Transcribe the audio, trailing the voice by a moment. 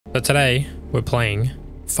So today we're playing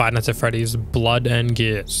Five Nights at Freddy's Blood and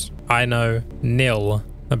Gears. I know nil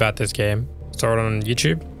about this game. Saw it on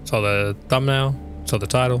YouTube, saw the thumbnail, saw the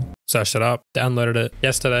title, searched it up, downloaded it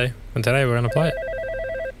yesterday, and today we're gonna play it.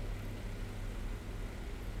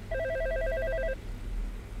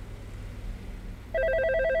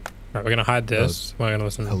 Alright, we're gonna hide this. We're gonna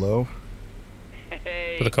listen. Hello?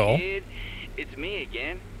 Hey, For the call. kid. It's me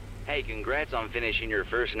again. Hey, congrats on finishing your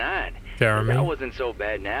first night. Jeremy. That wasn't so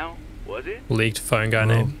bad now, was it? Leaked phone guy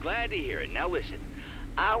name. Glad to hear it. Now listen,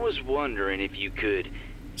 I was wondering if you could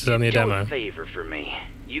This is only a do demo. a favor for me.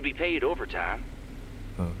 You'd be paid overtime.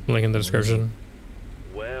 Link in the description.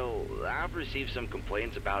 Well, I've received some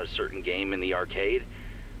complaints about a certain game in the arcade.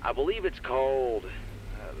 I believe it's called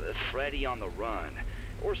Freddy on the Run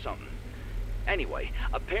or something. Anyway,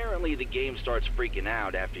 apparently the game starts freaking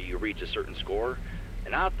out after you reach a certain score,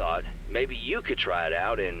 and I thought maybe you could try it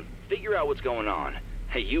out and figure out what's going on.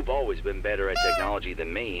 Hey, you've always been better at technology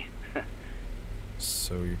than me.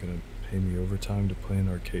 So you're gonna pay me overtime to play an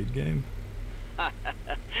arcade game?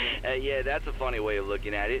 Yeah, that's a funny way of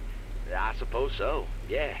looking at it. I suppose so,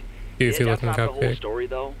 yeah. Goofy That's looking not the whole cupcake. story,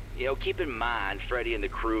 though. You know, keep in mind, Freddy and the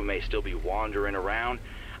crew may still be wandering around.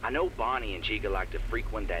 I know Bonnie and Chica like to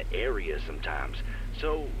frequent that area sometimes,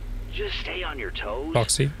 so just stay on your toes.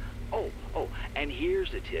 Foxy. Oh, and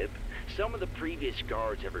here's the tip. Some of the previous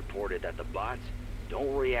guards have reported that the bots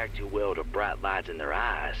don't react too well to bright lights in their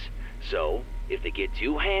eyes. So, if they get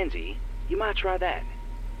too handsy, you might try that.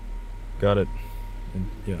 Got it. And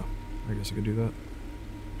yeah, I guess I could do that.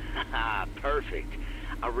 Haha, perfect.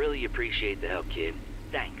 I really appreciate the help, kid.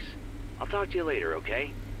 Thanks. I'll talk to you later,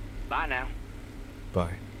 okay? Bye now.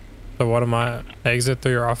 Bye. So what am I? Exit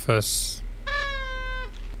through your office.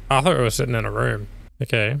 I thought we were sitting in a room.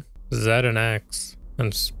 Okay. Z and X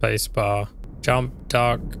and space bar. Jump,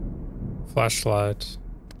 duck, flashlight.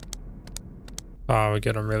 Oh, we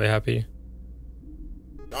good. I'm really happy.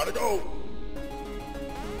 Gotta go.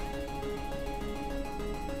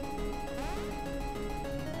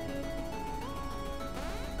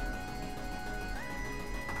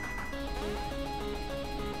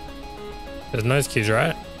 There's nose keys,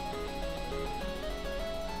 right?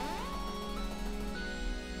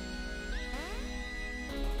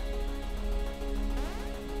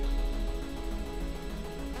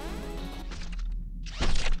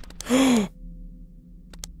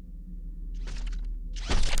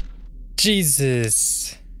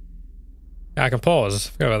 Jesus. Yeah, I can pause.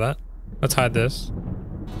 Forgot about that. Let's hide this.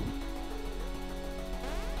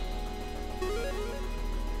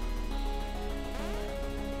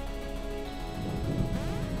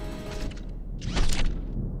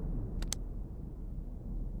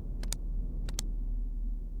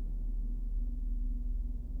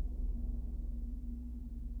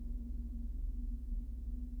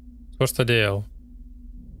 What's the deal?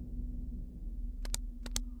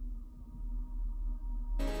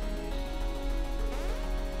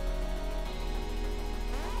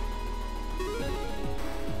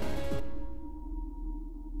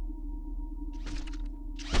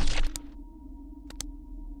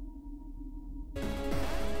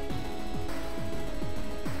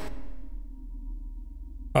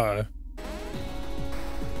 Uh-oh.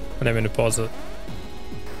 I didn't mean to pause it.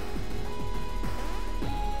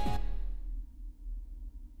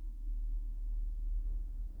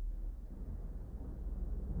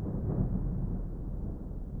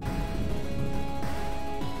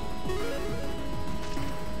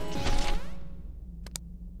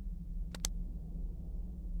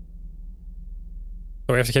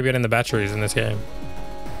 So we have to keep getting the batteries in this game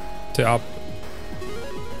to up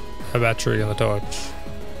a battery in the torch.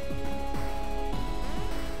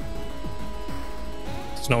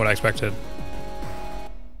 It's not what I expected.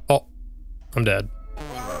 Oh, I'm dead.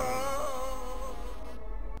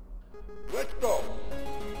 Let's go.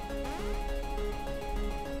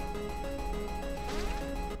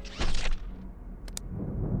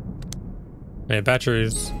 Need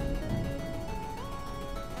batteries.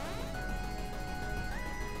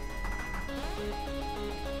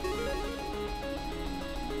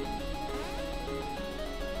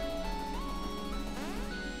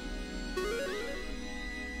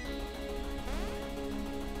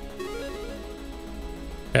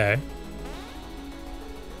 Okay.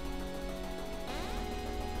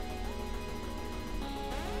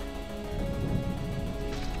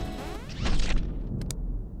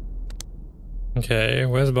 Okay,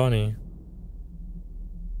 where's Bonnie?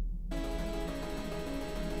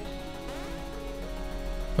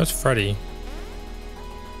 Where's Freddy?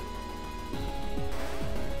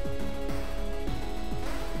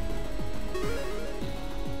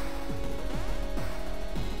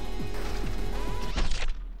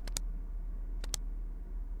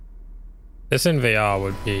 This in VR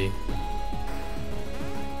would be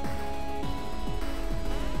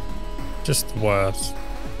just the worst.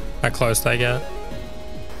 How close they get.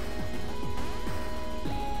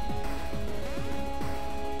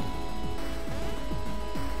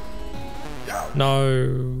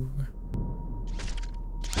 No.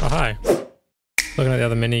 Oh, hi. Looking at the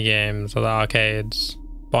other mini games or the arcades.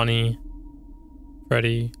 Bonnie,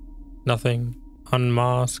 Freddy, nothing.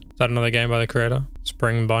 Unmasked. Is that another game by the creator?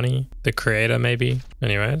 Spring Bonnie, the creator maybe.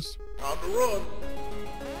 Anyways. Time to run.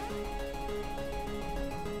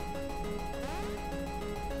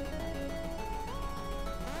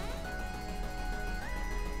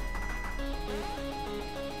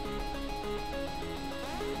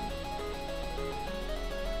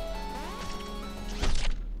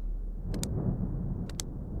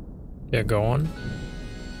 Yeah, go on.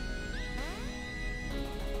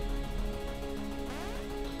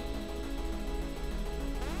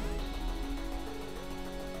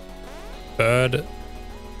 Bird.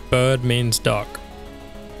 Bird means duck.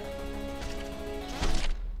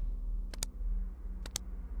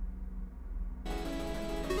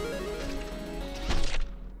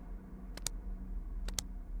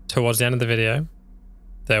 Towards the end of the video,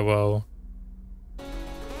 there will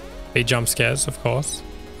be jump scares, of course.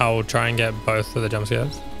 I will try and get both of the jump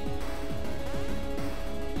scares.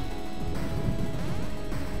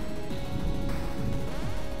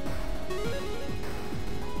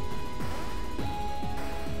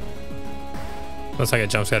 Looks like a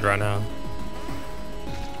jump scare right now.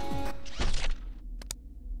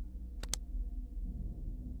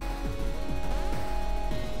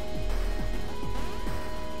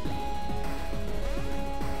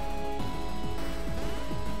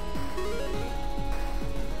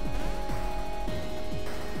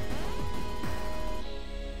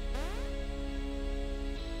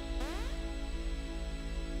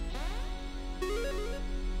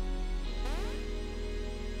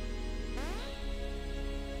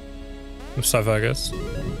 I'm so focused.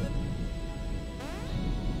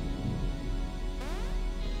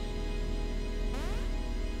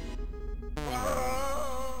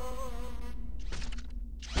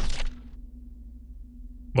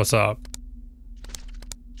 What's up?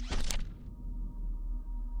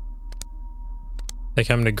 They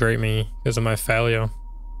come to greet me because of my failure.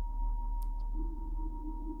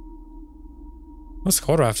 What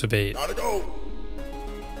score do I have to beat? Gotta go.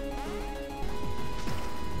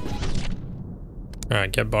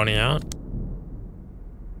 Alright, get Bonnie out.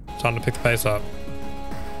 Time to pick the pace up.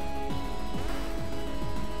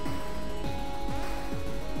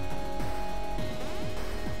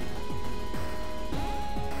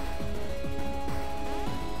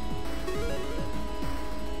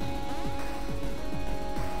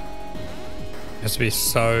 It has to be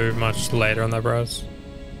so much later on that, bros.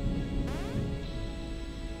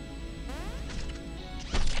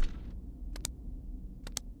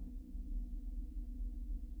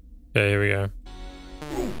 Okay, here we go.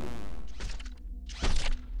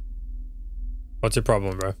 What's your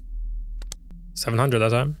problem, bro? 700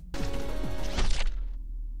 that time.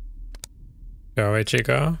 Go away,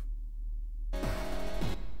 Chico.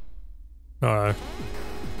 Oh,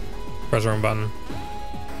 press the wrong button.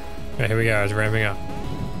 Okay, here we go. It's ramping up.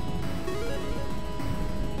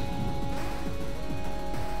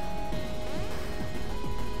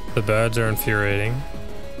 The birds are infuriating.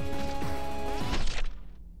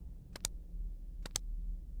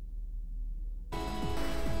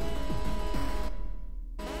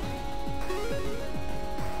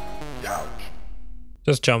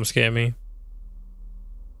 Just jump scare me.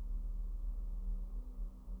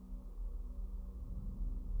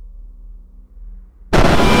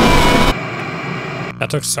 That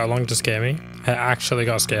took so long to scare me. I actually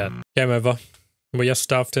got scared. Game over. We are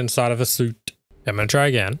stuffed inside of a suit. I'm gonna try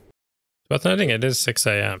again. Worth noting it is 6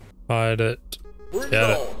 AM. Hide it. Get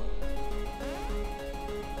it.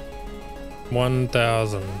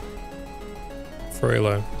 1,000. Free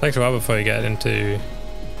low. Takes a while before you get into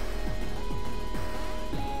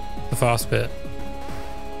the fast bit.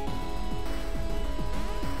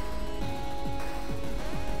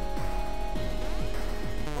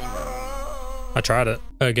 I tried it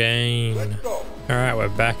again. Alright, we're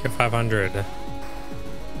back at 500.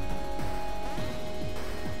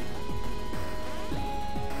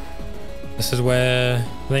 This is where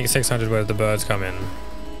I think 600 where the birds come in.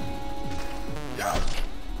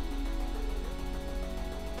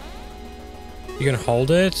 You can hold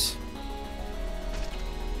it?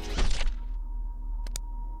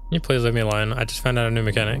 Can you please leave me alone? I just found out a new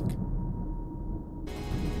mechanic.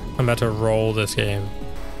 I'm about to roll this game.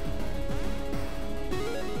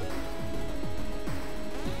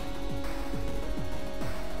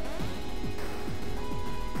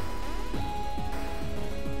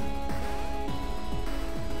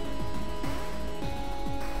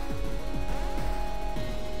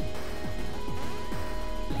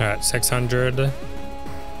 Alright, 600.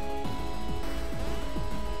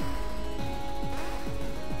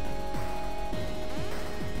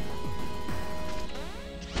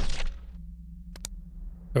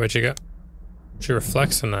 Where'd you go? She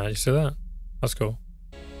reflects in that. You see that? That's cool.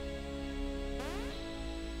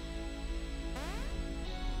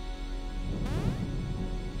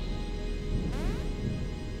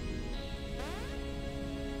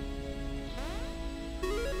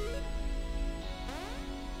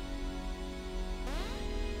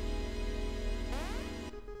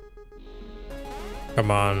 Come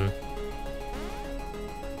on.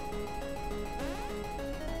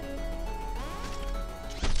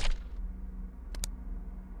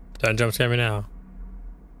 Don't jump scare me now.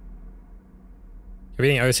 You're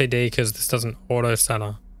getting OCD because this doesn't auto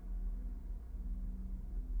center.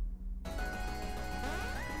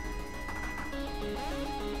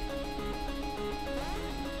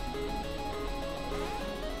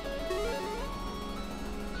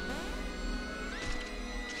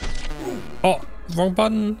 Oh, wrong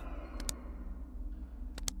button.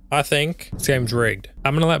 I think this game's rigged.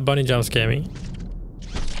 I'm gonna let Bunny jump scare me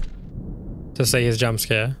to see his jump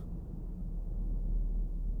scare.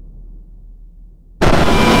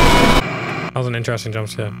 That was an interesting jump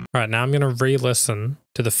scare. Alright, now I'm gonna re-listen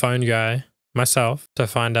to the phone guy myself to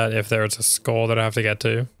find out if there is a score that I have to get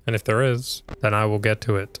to. And if there is, then I will get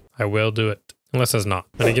to it. I will do it. Unless there's not.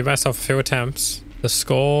 I'm gonna give myself a few attempts. The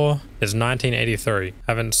score is 1983.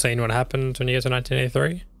 Haven't seen what happens when you get to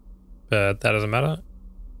 1983, but that doesn't matter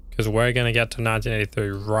because we're gonna get to 1983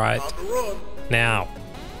 right now.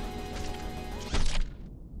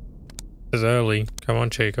 It's early. Come on,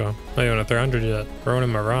 Chico. Not even at 300 yet. Ruining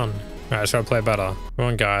my run. Alright, so I play better. Come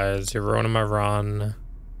on, guys. You're ruining my run.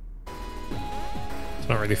 It's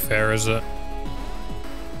not really fair, is it?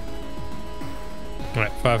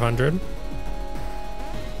 Alright, 500.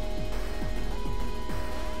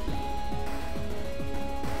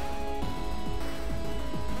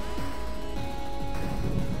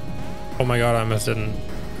 Oh my god, I almost didn't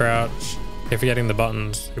crouch. Keep forgetting the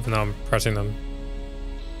buttons, even though I'm pressing them.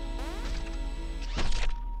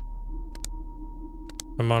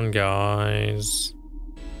 Come on, guys.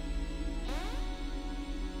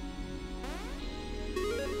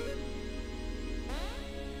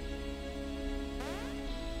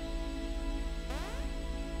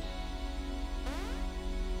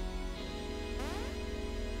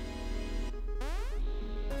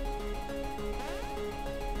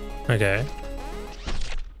 Okay.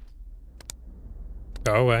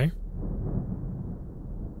 Go away.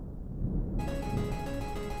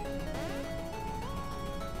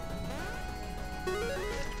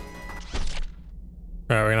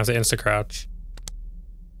 Alright, we're gonna have to insta crouch.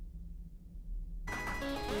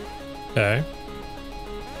 Okay.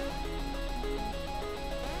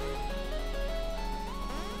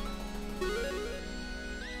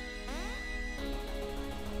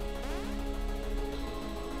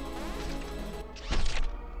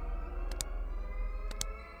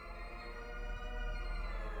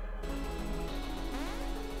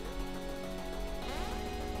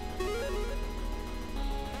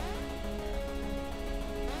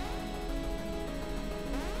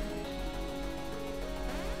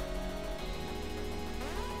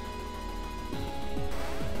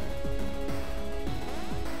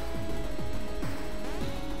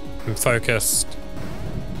 I'm focused.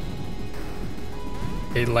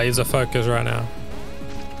 He laser focus right now.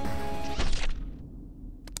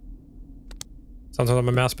 Something on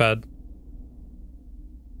my mouse pad.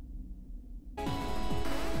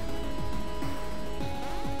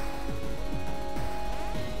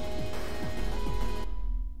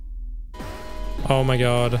 Oh my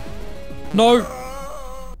god. No!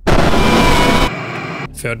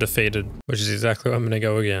 Feel defeated, which is exactly where I'm gonna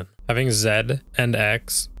go again. Having Z and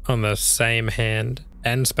X on the same hand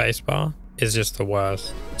and spacebar is just the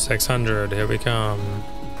worst. 600, here we come.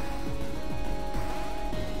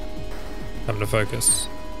 Time to focus.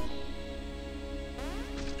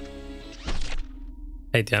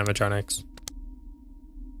 Hate the animatronics.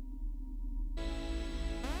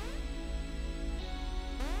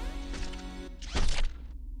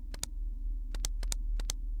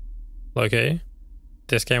 Okay.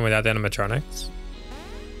 This game without the animatronics.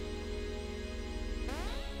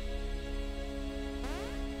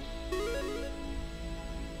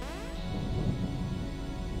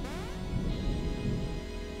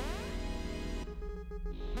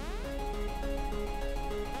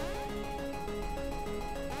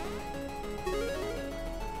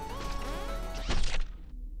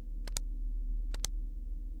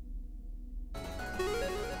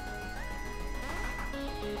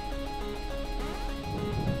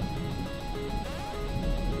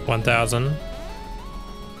 1,000.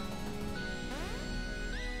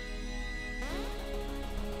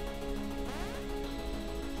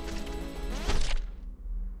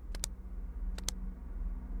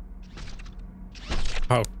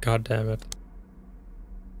 Oh, god damn it.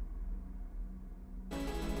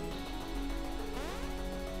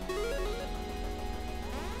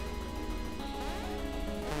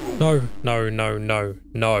 No, no, no, no,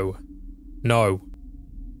 no, no,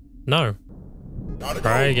 no.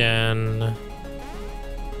 Try again.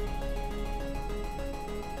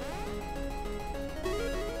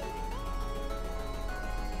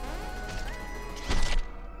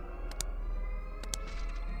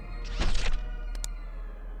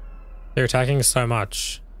 They're attacking so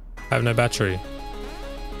much. I have no battery.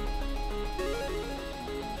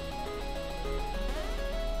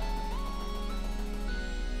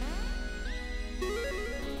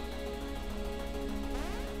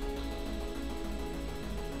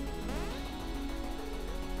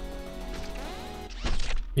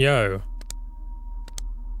 Yo.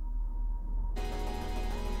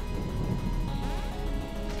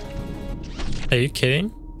 Are you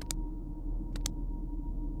kidding?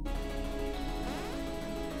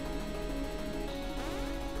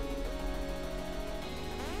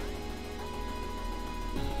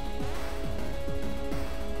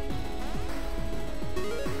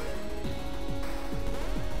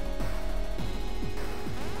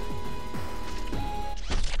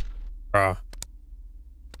 Bruh.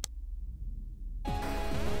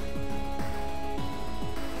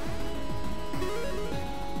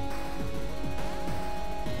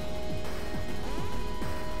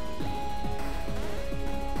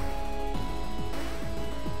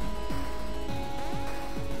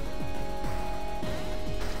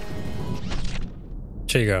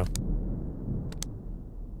 Here you go.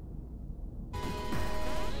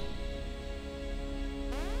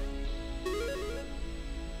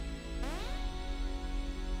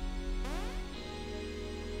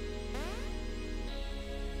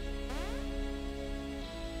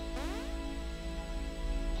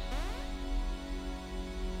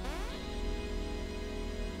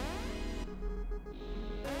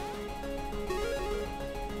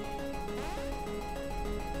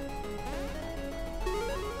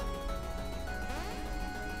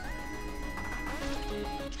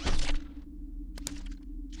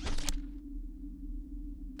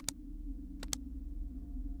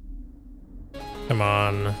 Come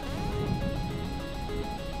on.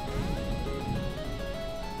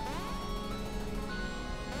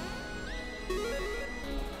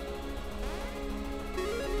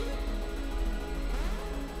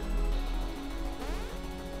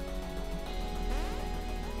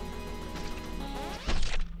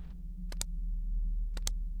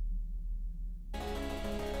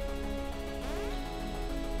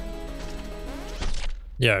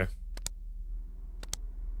 Yo.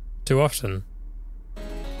 Too often.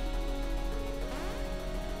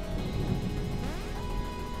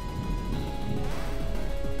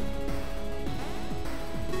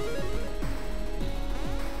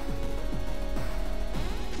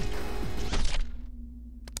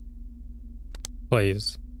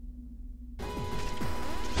 Please.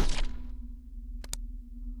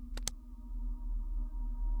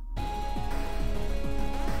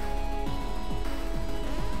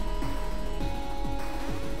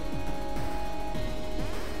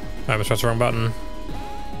 I almost pressed the wrong button.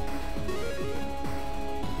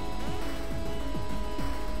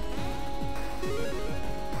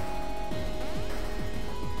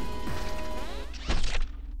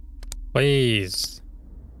 Please.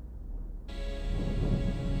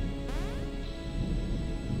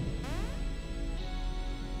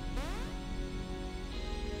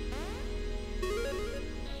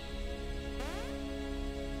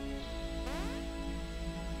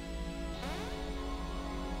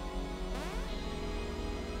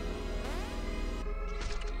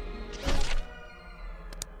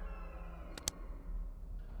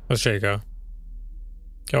 Let's show you go.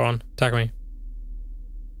 Go on, attack me.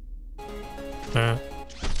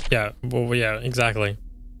 Yeah, well, yeah, exactly.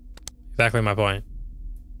 Exactly my point.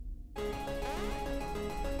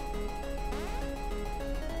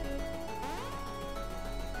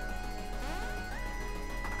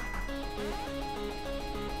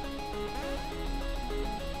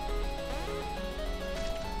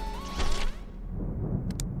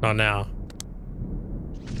 Not now.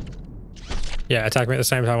 Yeah, attack me at the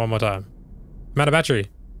same time one more time. I'm out of battery.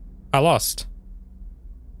 I lost.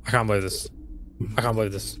 I can't believe this. I can't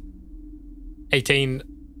believe this. 18.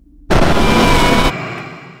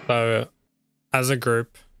 So, as a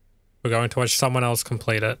group, we're going to watch someone else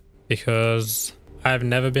complete it because I've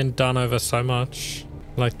never been done over so much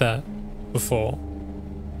like that before.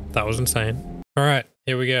 That was insane. All right,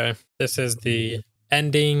 here we go. This is the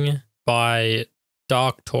ending by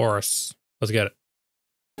DarkTaurus. Let's get it.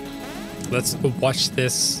 Let's watch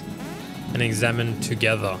this and examine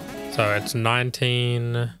together. So it's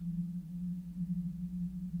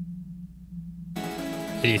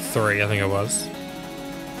 1983, I think it was.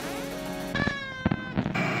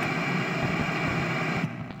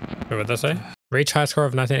 Wait, what did that say? Reach high score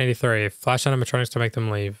of 1983. Flash animatronics to make them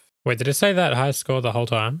leave. Wait, did it say that high score the whole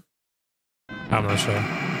time? I'm not sure.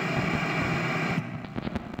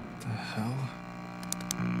 The hell?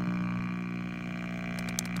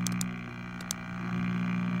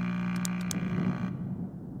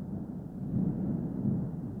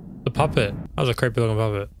 The puppet. That was a creepy looking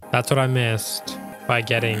puppet. That's what I missed by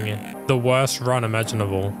getting the worst run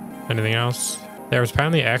imaginable. Anything else? There was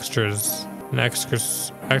apparently extras. An extra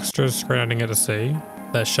screen I didn't get to see.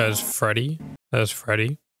 That shows Freddy. There's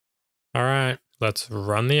Freddy. All right, let's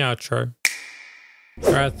run the outro.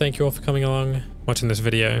 All right, thank you all for coming along, watching this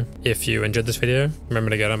video. If you enjoyed this video, remember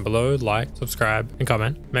to go down below, like, subscribe, and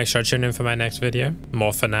comment. Make sure to tune in for my next video.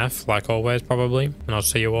 More Fnaf, like always, probably. And I'll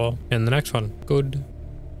see you all in the next one. Good.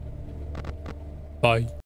 Bye.